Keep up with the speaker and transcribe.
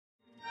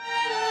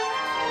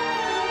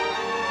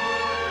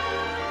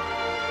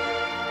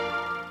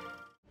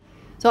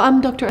So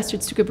I'm Dr.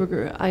 Astrid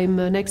Stuckelberger. I'm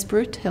an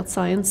expert, health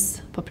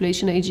science,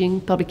 population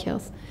aging, public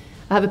health.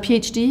 I have a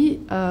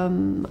PhD.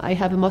 I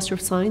have a Master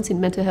of Science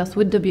in mental health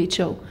with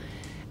WHO.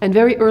 And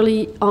very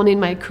early on in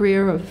my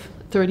career of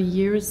 30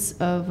 years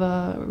of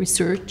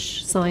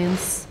research,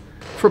 science,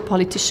 for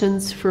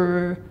politicians,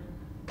 for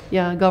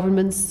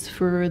governments,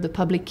 for the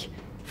public,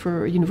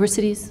 for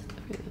universities.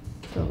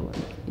 So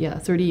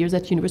 30 years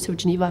at University of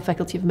Geneva,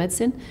 Faculty of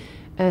Medicine,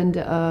 and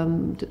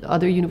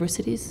other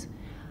universities.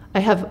 I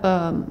have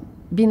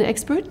been an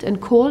expert and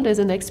called as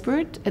an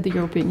expert at the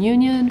European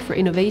Union for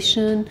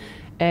innovation,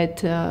 at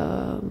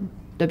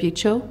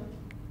WHO,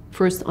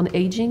 first on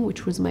aging,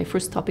 which was my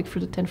first topic for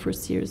the 10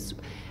 first years,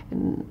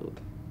 and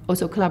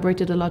also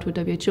collaborated a lot with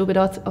WHO, but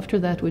after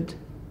that with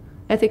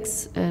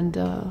ethics and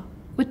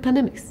with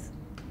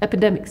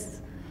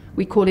epidemics.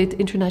 We call it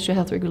international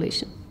health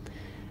regulation.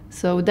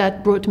 So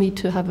that brought me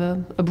to have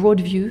a broad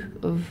view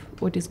of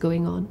what is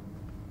going on.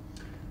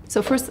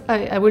 So first,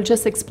 I will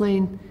just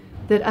explain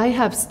that I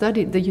have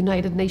studied the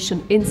United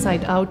Nations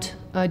inside out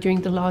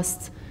during the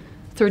last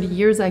 30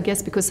 years, I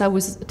guess, because I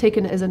was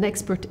taken as an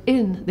expert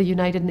in the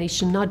United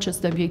Nations, not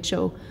just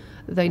WHO,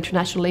 the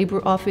International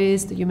Labour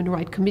Office, the Human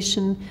Rights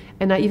Commission,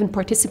 and I even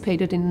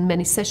participated in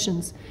many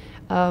sessions.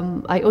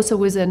 I also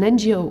was an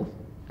NGO,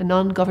 a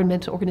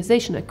non-governmental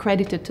organization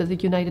accredited to the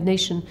United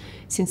Nations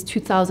since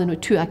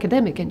 2002,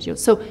 academic NGO.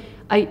 So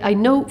I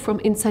know from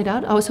inside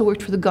out. I also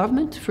worked for the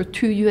government for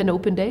 2 UN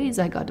Open Days.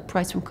 I got a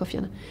prize from Kofi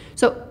Annan.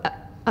 So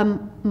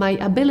my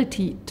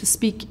ability to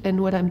speak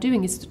and what I'm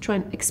doing is to try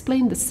and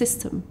explain the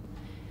system.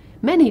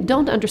 Many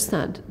don't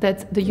understand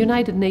that the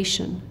United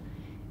Nations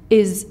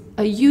is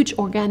a huge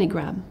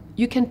organigram.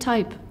 You can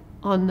type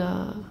on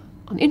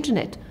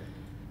internet,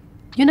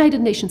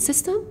 United Nations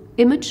system,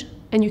 image,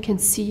 and you can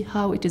see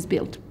how it is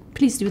built.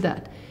 Please do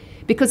that.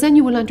 Because then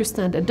you will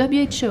understand that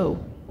WHO,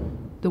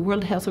 the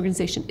World Health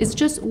Organization, is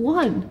just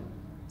one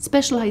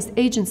specialized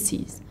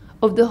agency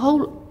of the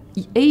whole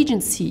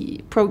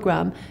agency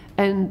program,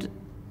 and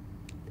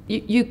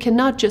you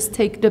cannot just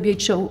take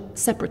WHO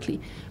separately.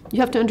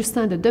 You have to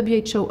understand that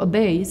WHO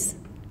obeys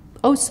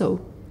also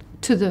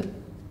to the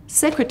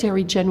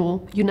Secretary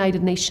General,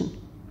 United Nations.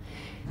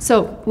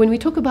 So when we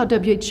talk about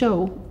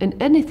WHO and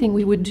anything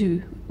we would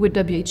do with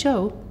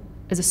WHO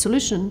as a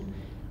solution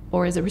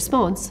or as a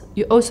response,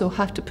 you also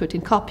have to put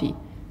in copy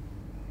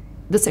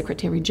the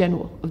Secretary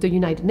General of the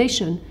United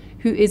Nations,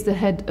 who is the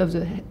head of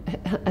the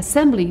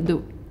assembly,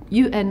 the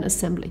UN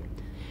Assembly,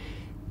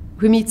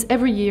 who meets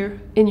every year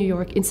in New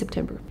York in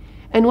September.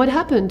 And what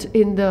happened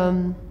in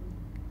the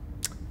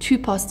 2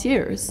 past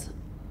years,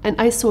 and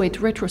I saw it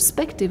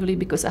retrospectively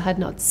because I had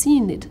not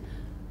seen it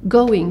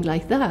going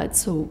like that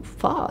so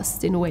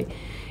fast in a way,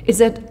 is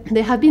that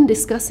they have been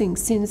discussing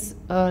since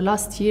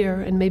last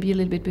year and maybe a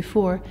little bit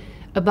before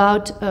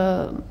about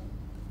an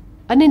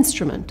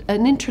instrument,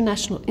 an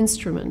international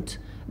instrument.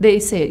 They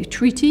say a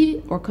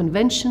treaty or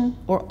convention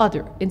or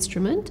other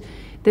instrument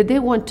that they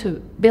want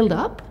to build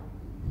up,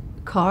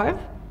 carve,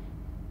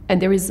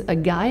 and there is a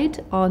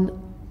guide on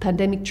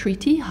pandemic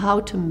treaty, how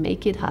to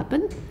make it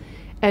happen.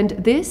 And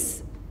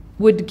this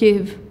would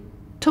give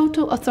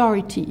total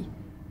authority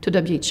to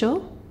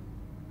WHO,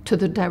 to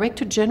the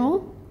Director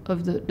General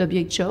of the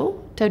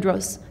WHO,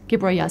 Tedros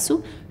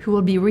Ghebreyesus, who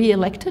will be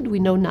re-elected, we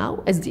know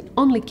now, as the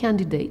only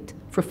candidate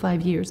for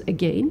 5 years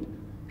again,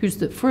 who's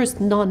the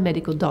first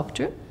non-medical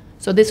doctor.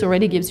 So this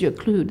already gives you a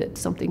clue that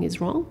something is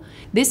wrong.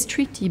 This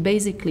treaty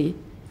basically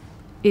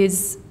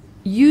is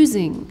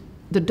using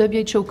the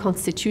WHO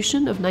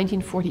Constitution of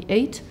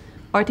 1948,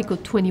 Article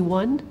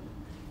 21,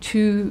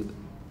 to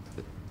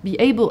be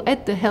able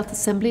at the Health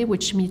Assembly,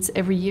 which meets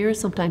every year,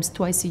 sometimes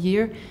twice a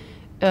year,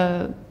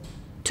 to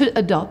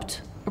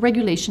adopt a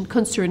regulation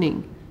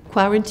concerning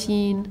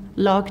quarantine,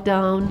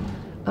 lockdown,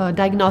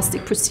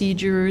 diagnostic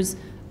procedures,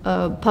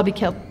 public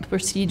health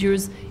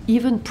procedures,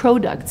 even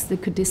products they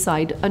could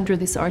decide under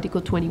this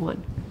Article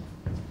 21.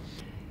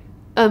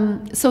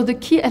 So the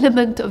key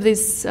element of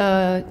this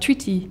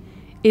treaty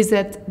is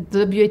that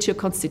the WHO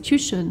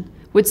Constitution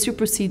would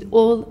supersede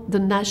all the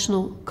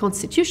national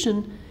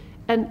constitution,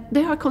 and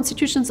there are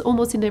constitutions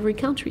almost in every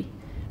country.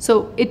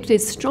 So it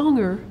is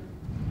stronger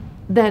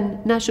than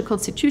national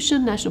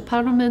constitution, national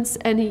parliaments,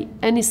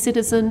 any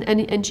citizen,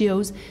 any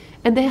NGOs,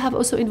 and they have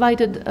also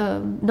invited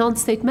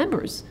non-state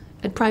members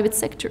and private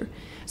sector,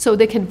 so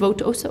they can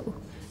vote also.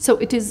 So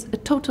it is a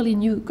totally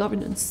new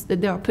governance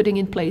that they are putting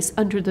in place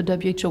under the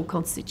WHO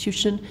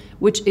Constitution,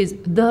 which is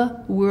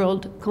the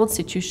World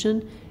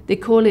Constitution. They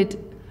call it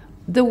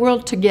the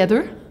World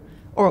Together,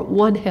 or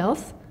One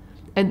Health,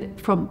 and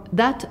from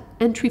that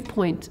entry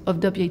point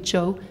of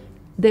WHO,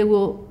 they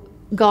will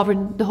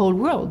govern the whole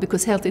world,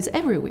 because health is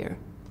everywhere.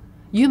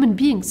 Human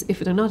beings,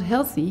 if they're not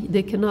healthy,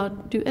 they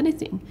cannot do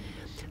anything.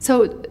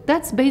 So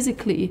that's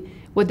basically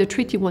what the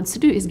treaty wants to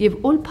do, is give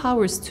all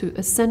powers to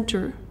a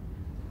center,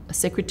 a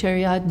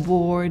secretariat,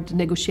 board,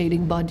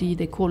 negotiating body,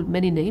 they call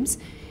many names,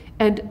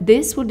 and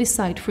this will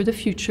decide for the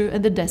future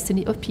and the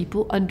destiny of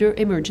people under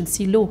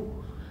emergency law.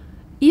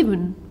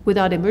 Even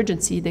without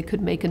emergency, they could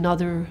make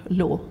another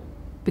law,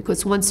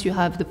 because once you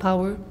have the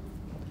power,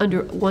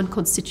 under one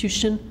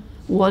constitution,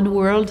 one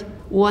world,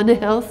 one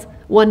health,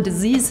 one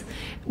disease,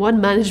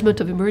 one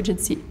management of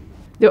emergency.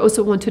 They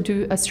also want to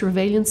do a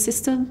surveillance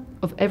system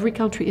of every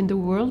country in the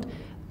world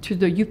to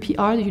the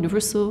UPR, the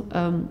Universal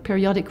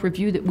Periodic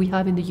Review that we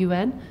have in the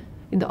UN,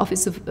 in the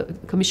Office of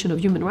Commission of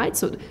Human Rights.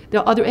 So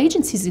there are other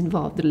agencies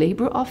involved, the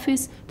Labor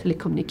Office,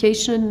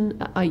 Telecommunication,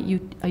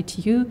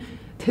 ITU,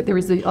 there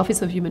is the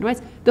Office of Human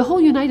Rights. The whole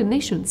United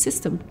Nations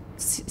system,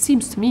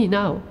 seems to me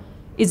now,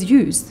 is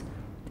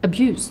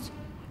abused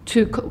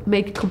to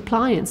make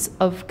compliance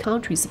of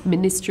countries,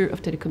 Minister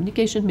of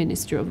Telecommunication,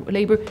 Minister of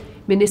Labor,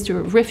 Minister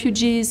of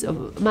Refugees,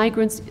 of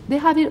Migrants. They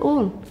have it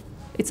all.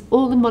 It's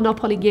all a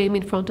monopoly game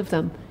in front of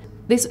them.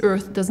 This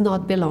earth does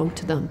not belong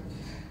to them.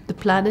 The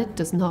planet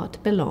does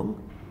not belong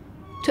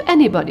to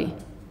anybody.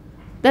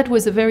 That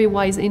was a very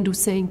wise Hindu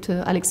saying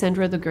to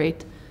Alexandra the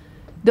Great.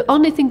 The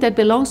only thing that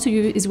belongs to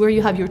you is where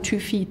you have your 2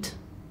 feet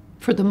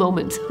for the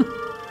moment.